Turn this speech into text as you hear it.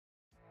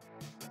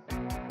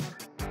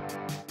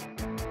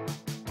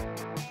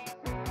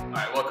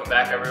Alright, welcome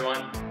back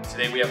everyone.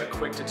 Today we have a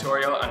quick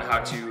tutorial on how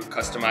to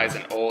customize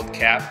an old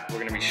cap. We're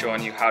going to be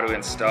showing you how to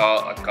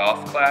install a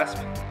golf clasp.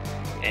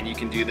 And you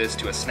can do this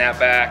to a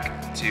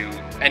snapback, to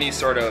any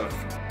sort of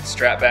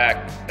strap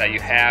back that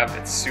you have.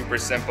 It's super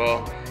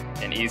simple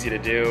and easy to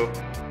do.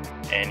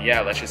 And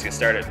yeah, let's just get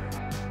started.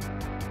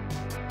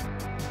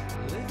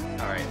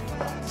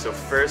 Alright, so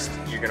first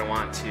you're going to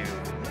want to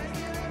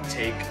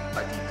take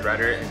a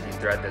de-threader and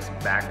de-thread this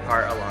back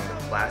part along the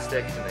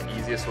plastic. And the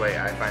easiest way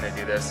I find to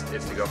do this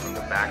is to go from the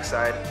back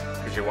side,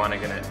 because you're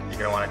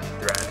gonna want to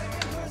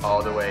de-thread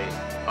all the way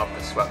up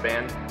the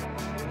sweatband.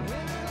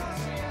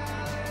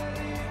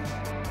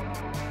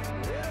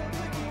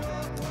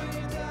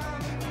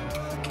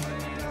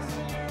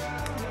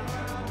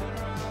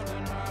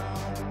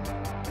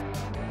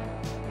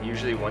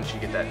 Usually once you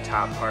get that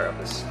top part of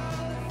this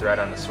thread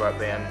on the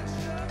sweatband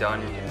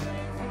done, you can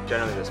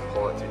generally just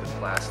pull it through the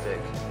plastic.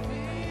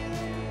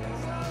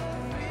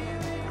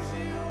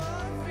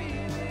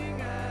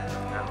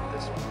 Not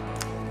this one.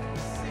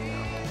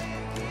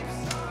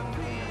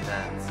 And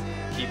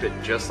then keep it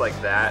just like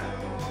that.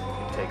 You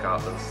can take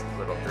out those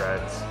little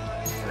threads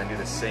and then do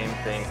the same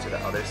thing to the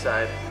other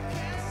side.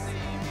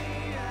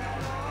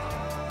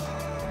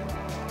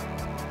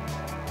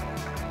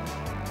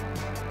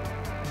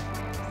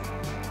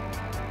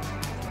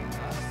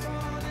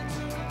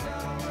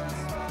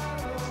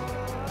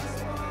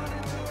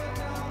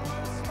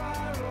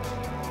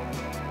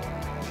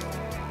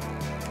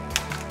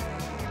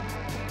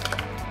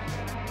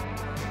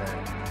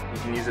 You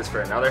can use this for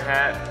another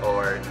hat,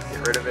 or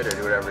get rid of it, or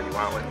do whatever you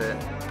want with it.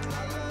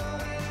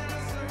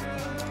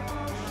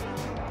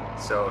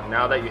 So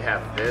now that you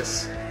have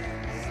this,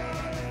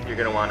 you're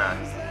going to want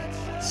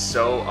to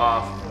sew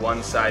off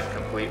one side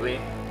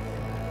completely.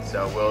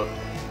 So we'll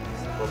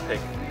pick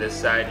this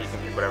side. You can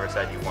pick whatever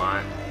side you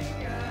want.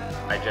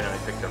 I generally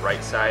pick the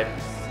right side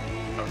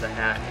of the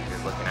hat if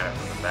you're looking at it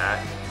from the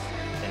back,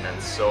 and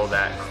then sew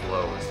that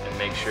closed, and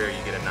make sure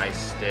you get a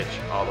nice stitch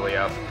all the way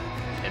up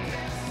and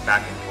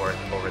back and forth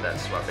over that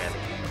sweatband to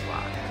keep it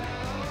locked.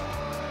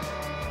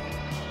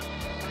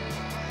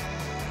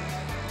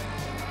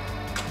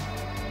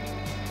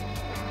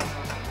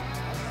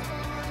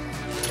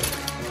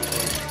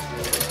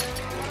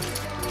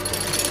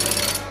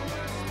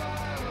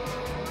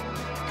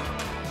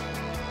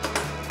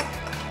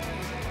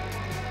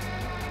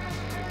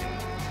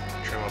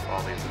 Trim up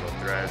all these little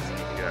threads, and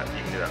you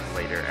can do that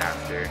later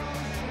after.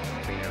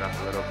 Clean it up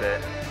a little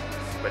bit.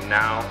 But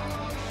now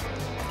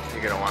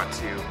you're going to want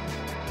to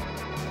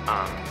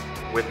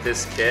with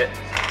this kit,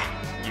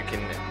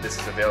 this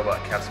is available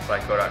at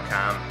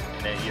capsupplyco.com,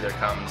 and it either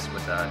comes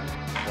with a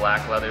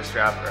black leather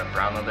strap or a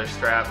brown leather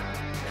strap,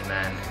 and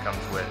then it comes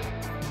with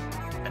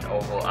an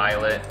oval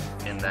eyelet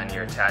and then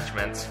your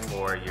attachments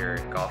for your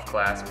golf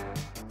clasp.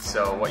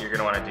 So what you're going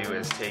to want to do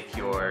is take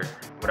your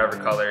whatever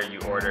color you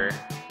order,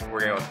 we're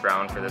going to go with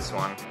brown for this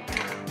one,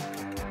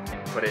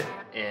 and put it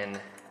in.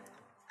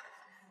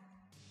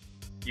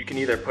 You can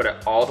either put it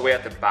all the way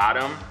at the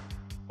bottom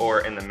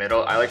or in the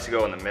middle. I like to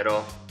go in the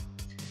middle,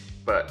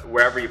 but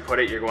wherever you put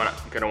it, you're going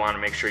to want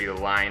to make sure you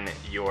line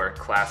your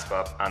clasp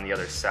up on the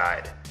other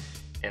side,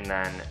 and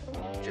then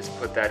just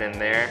put that in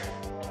there.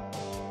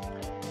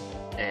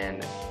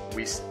 And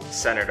we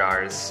centered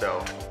ours,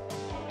 so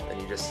then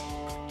you just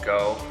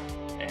go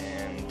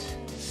and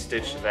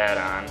stitch that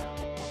on.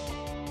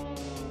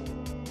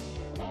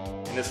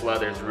 And this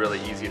leather is really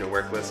easy to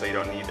work with, so you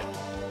don't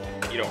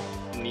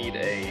need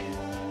a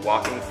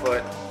walking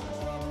foot.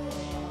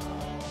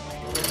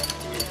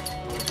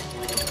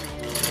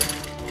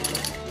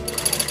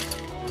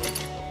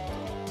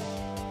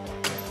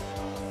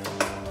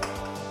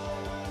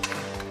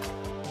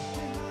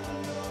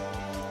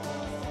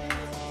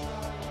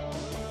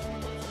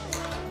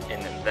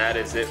 And then that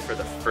is it for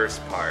the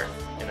first part.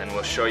 And then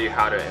we'll show you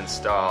how to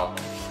install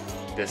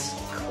this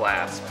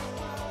clasp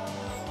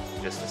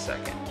in just a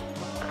second.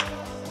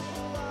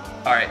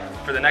 Alright,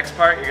 for the next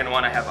part, you're going to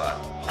want to have a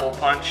hole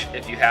punch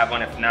if you have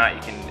one. If not,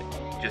 you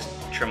can just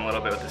trim a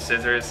little bit with the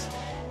scissors.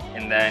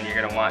 And then you're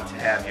going to want to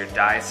have your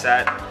die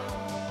set,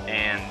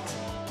 and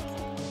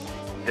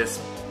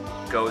this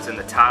goes in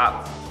the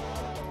top,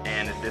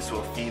 and this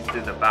will feed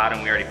through the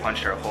bottom. We already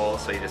punched our hole,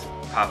 so you just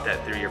pop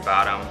that through your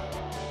bottom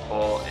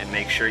hole, and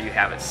make sure you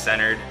have it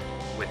centered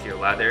with your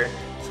leather,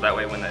 so that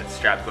way when the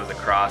strap goes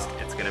across,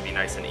 it's going to be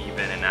nice and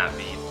even and not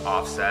be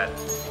offset.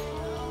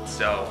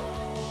 So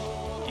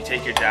you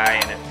take your die,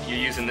 and if you're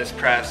using this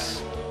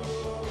press,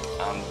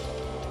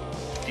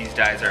 these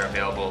dies are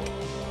available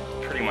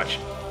pretty much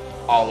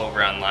all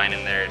over online,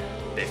 and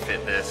they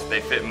fit this.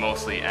 They fit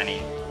mostly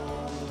any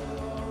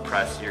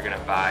press you're going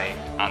to buy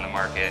on the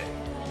market.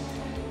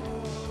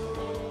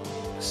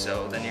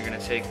 So then you're going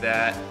to take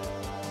that,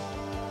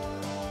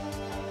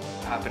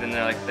 pop it in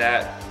there like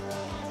that,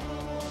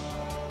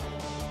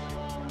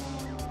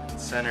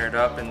 center it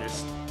up, and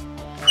just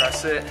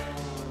press it.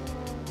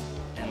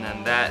 And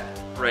then that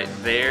right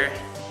there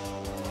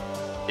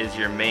is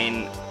your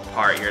main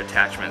part, your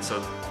attachment.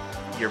 So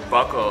your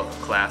buckle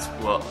clasp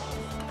will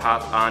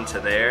pop onto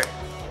there,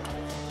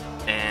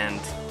 and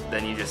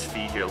then you just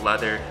feed your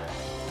leather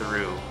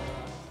through.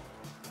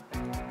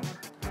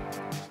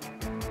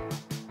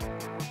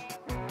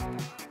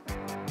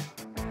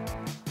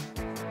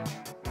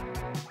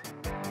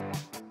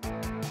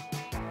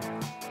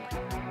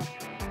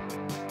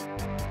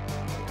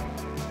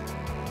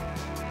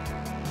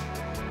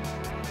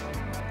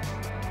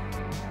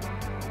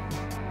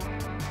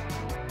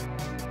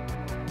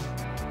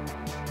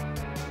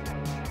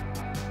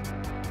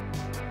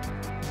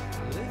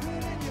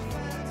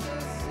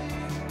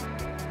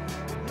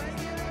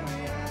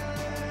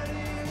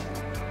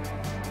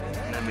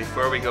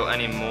 Before we go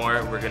any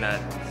more, we're gonna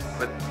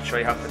show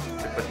you how to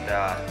put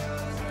the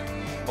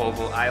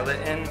oval eyelet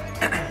in.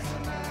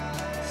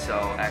 So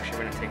actually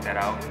we're gonna take that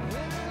out.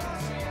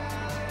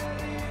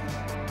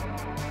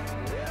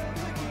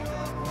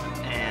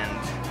 And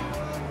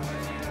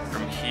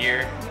from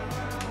here,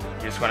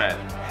 you just wanna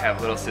have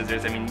little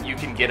scissors. I mean, you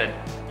can get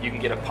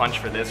a punch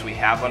for this. We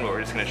have one, but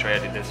we're just gonna show you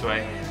how to do it this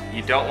way.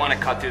 You don't wanna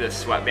cut through the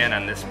sweatband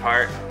on this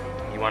part.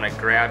 You wanna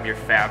grab your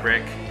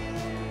fabric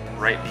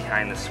right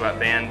behind the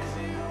sweatband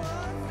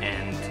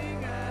and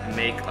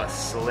make a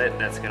slit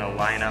that's gonna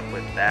line up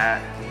with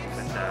that,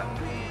 with the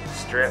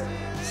strip.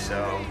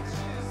 So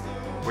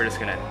we're just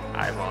gonna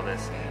eyeball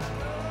this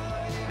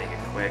and make it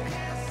quick.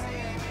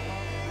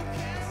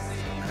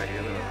 Cut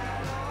your little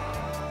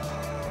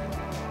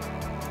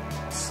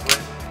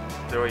slit,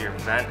 throw your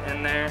vent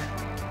in there.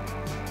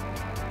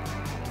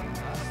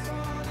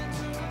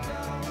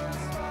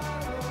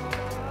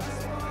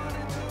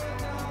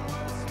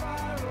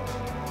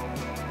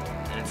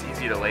 And it's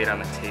easy to lay it on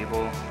the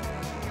table.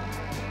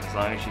 As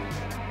long as you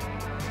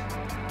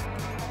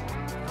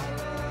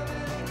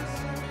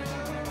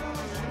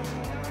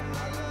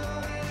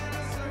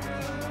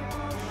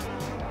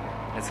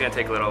it's going to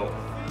take a little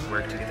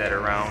work to get that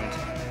around.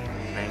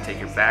 And then you take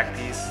your back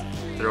piece,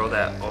 throw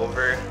that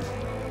over.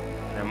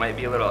 There might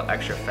be a little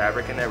extra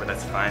fabric in there, but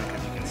that's fine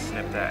because you can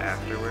snip that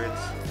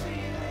afterwards.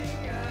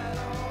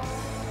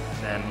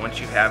 Then once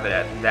you have it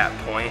at that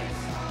point,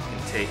 you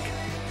can take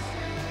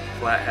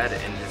flathead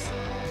and just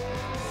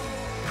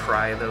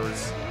pry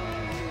those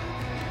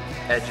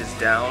edges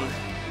down.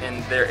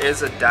 And there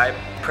is a die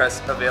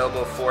press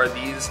available for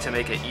these to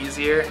make it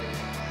easier.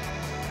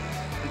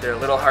 They're a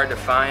little hard to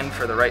find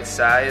for the right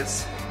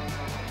size,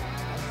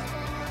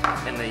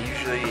 and they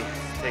usually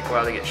take a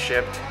while to get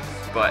shipped,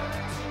 but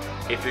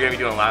if you're going to be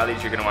doing a lot of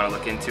these, you're going to want to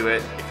look into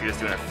it. If you're just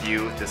doing a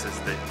few, this is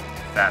the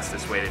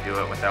fastest way to do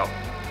it without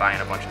buying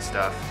a bunch of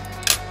stuff.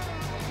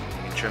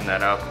 You can trim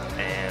that up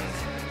and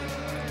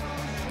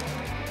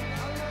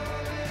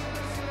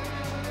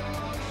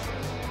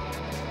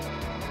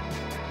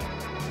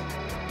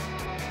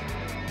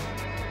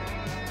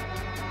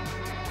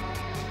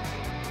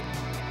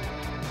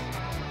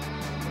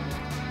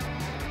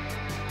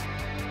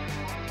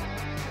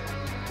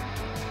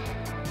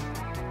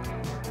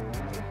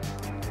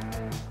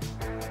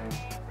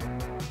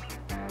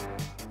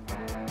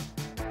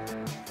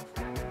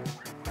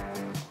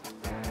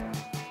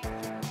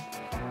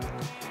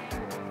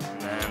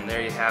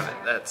there you have it.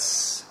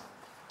 That's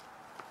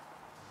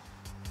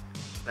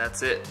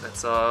it.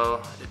 That's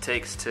all it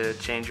takes to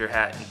change your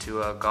hat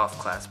into a golf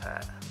clasp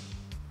hat.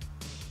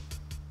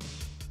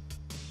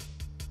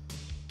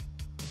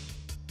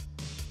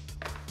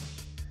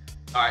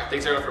 Alright,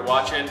 thanks everyone for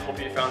watching. Hope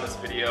you found this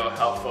video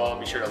helpful.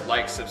 Be sure to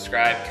like,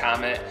 subscribe,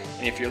 comment,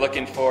 and if you're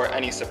looking for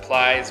any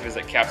supplies,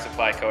 visit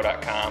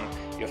capsupplyco.com.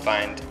 You'll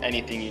find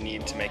anything you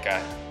need to make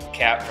a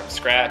cap from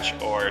scratch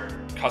or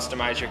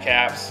customize your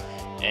caps.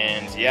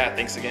 And yeah,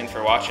 thanks again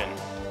for watching.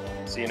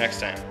 See you next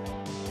time.